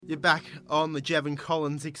You're back on the Jevan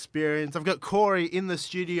Collins experience. I've got Corey in the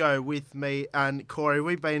studio with me, and Corey,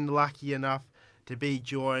 we've been lucky enough to be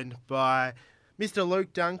joined by Mr.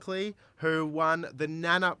 Luke Dunkley, who won the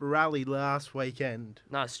Nannup Rally last weekend.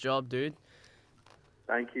 Nice job, dude.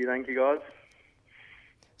 Thank you, guys.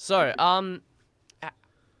 So,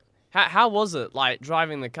 how was it, like,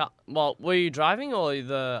 driving the car? Well, were you driving or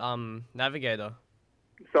the navigator?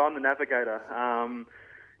 So I'm the navigator.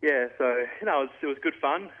 Yeah, so it was good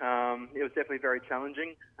fun. It was definitely very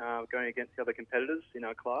challenging going against the other competitors in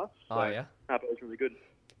our class. So, Oh yeah. But it was really good.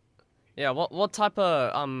 Yeah. What type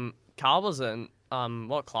of car was it? And,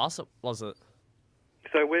 what class was it?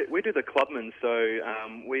 So we do the Clubman. So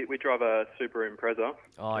we drive a Super Impreza.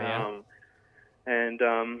 Oh yeah. It's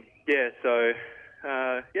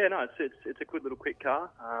a good little quick car.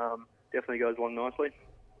 Definitely goes along nicely.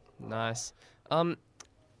 Nice.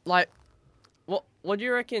 What do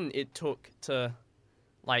you reckon it took to,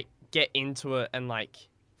 like, get into it and, like,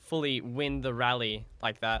 fully win the rally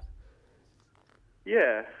like that?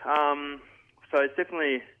 Yeah. So it's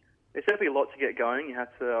definitely a lot to get going. You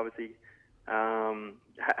have to obviously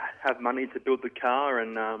have money to build the car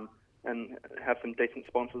and have some decent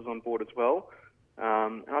sponsors on board as well.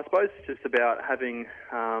 And I suppose it's just about having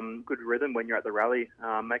good rhythm when you're at the rally,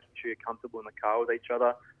 making sure you're comfortable in the car with each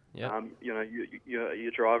other. Yeah.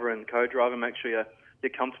 Your driver and co-driver, make sure you're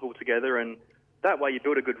comfortable together, and that way you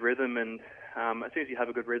build a good rhythm. And as soon as you have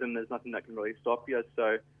a good rhythm, there's nothing that can really stop you.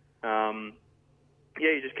 So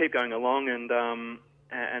you just keep going along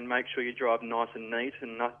and make sure you drive nice and neat,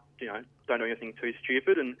 and not don't do anything too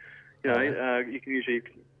stupid, and you can usually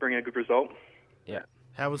bring a good result. Yeah.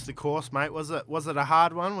 How was the course, mate? Was it a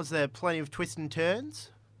hard one? Was there plenty of twists and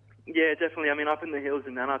turns? Yeah, definitely. I mean, up in the hills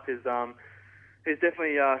in Nannup is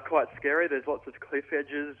definitely quite scary. There's lots of cliff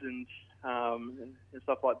edges and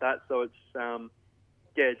stuff like that. So it's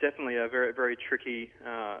definitely a very, very tricky,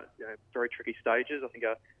 very tricky stages. I think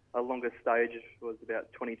our longest stage was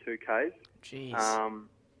about 22 k's. Jeez.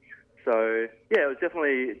 So yeah, it was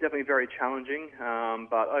definitely very challenging.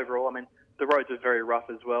 But overall, I mean, the roads were very rough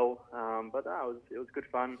as well. But it was good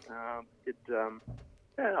fun. It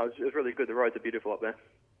was really good. The roads are beautiful up there.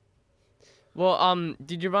 Well,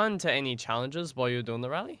 did you run into any challenges while you were doing the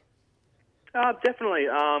rally? Definitely.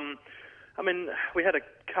 I mean, we had a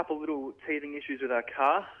couple little teething issues with our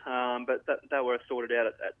car, but that were sorted out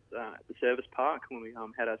at the service park when we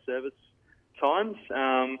had our service times.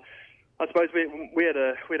 I suppose we had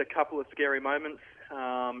a couple of scary moments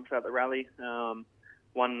throughout the rally.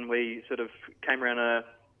 One, we sort of came around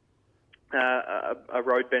a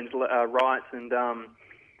road bend right, and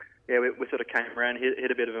we sort of came around,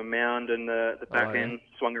 hit a bit of a mound, and the back end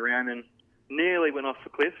swung around and nearly went off the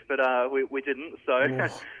cliff, but we didn't. So,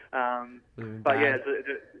 but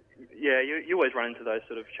you always run into those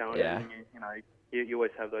sort of challenges, and you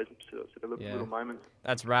always have those sort of little moments.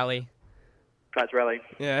 That's rally. That's rally.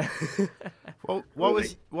 Yeah. Well, what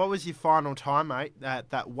was your final time, mate?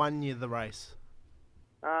 That 1 year of the race.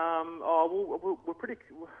 We're pretty.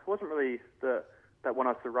 Wasn't really that won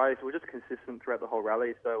us the race. We were just consistent throughout the whole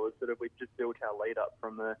rally. So it was sort of, we just built our lead up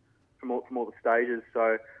from all the stages.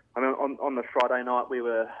 So I mean, on the Friday night we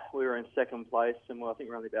were in second place, and I think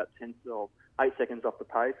we're only about 10 or 8 seconds off the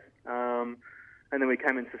pace. And then we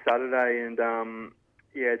came into Saturday, and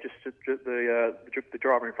just the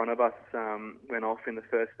driver in front of us went off in the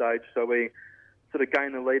first stage. So we sort of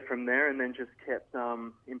gained the lead from there, and then just kept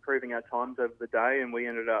improving our times over the day, and we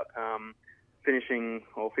ended up finishing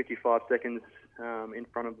 55 seconds in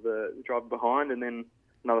front of the driver behind, and then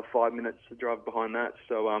another 5 minutes to drive behind that.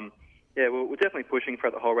 So we're definitely pushing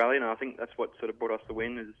throughout the whole rally, and I think that's what sort of brought us the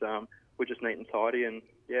win. Is we're just neat and tidy, and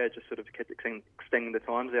just sort of kept extending the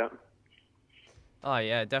times out. Oh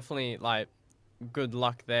yeah, definitely, like, good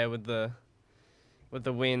luck there with the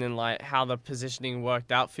win, and like how the positioning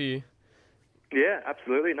worked out for you. Yeah,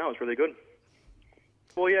 absolutely. No, it's really good.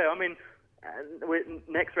 Well, yeah, I mean,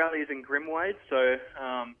 next rally is in Grimwade, so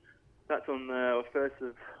that's on the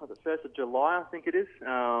 1st of July, I think it is,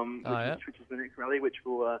 which is the next rally, which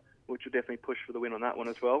will definitely push for the win on that one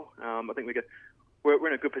as well. I think we're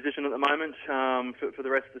in a good position at the moment for the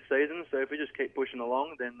rest of the season, so if we just keep pushing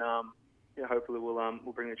along, then hopefully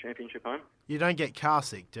we'll bring the championship home. You don't get car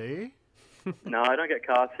sick, do you? No, I don't get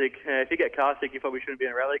car sick. If you get car sick, you probably shouldn't be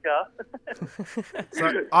in a rally car.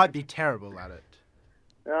 So I'd be terrible at it.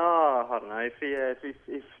 Oh, I don't know. If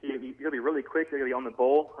you've got to be really quick, you've got to be on the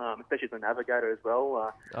ball, especially as a navigator as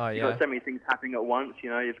well. You've got so many things happening at once.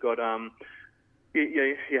 You've got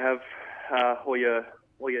you have all your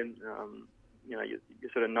your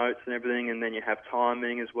sort of notes and everything, and then you have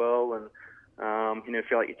timing as well, and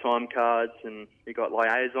fill out your time cards, and you got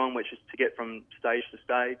liaison, which is to get from stage to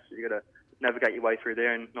stage. So you got to navigate your way through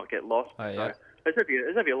there and not get lost. Oh, yeah. So there's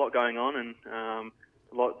going to be a lot going on, and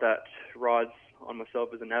a lot that rides on myself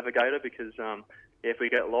as a navigator, because if we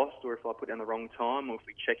get lost, or if I put down the wrong time, or if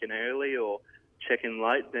we check in early or check in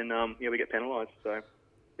late, then we get penalised. So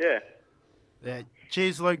yeah.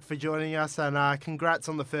 Cheers, Luke, for joining us, and congrats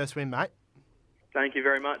on the first win, mate. Thank you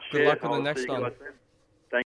very much. Good luck with the next one.